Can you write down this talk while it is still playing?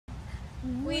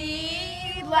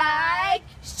We like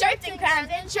shirts and crowns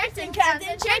and shirts and crowns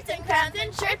and shirts and crowns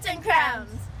and shirts and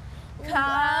crowns.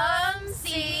 Come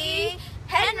see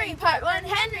Henry Part 1,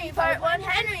 Henry Part 1,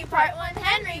 Henry Part 1,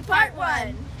 Henry Part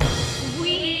 1.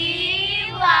 We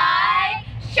like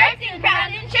shirts and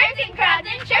crowns and shirts and crowns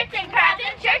and shirts and crowns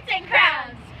and shirts and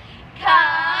crowns.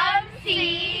 Come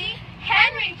see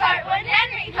Henry Part 1,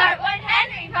 Henry Part 1,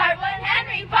 Henry Part 1,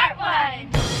 Henry Part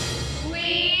 1.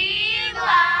 We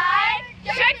like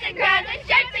shirts and crowns and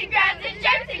shirts and crowns and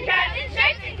shirts and crowns and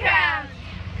shirts and crowns.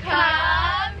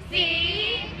 Come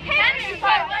see Henry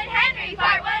Part 1, Henry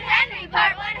Part 1, Henry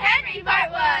Part 1, Henry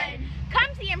Part 1.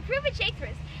 Come see Improving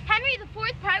Shakespeare's Henry the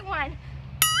Fourth Part 1.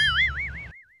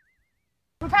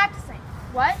 We're practicing.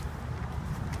 What?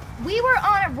 We were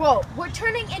on a roll. We're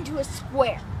turning into a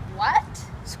square. What?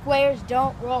 Squares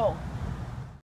don't roll.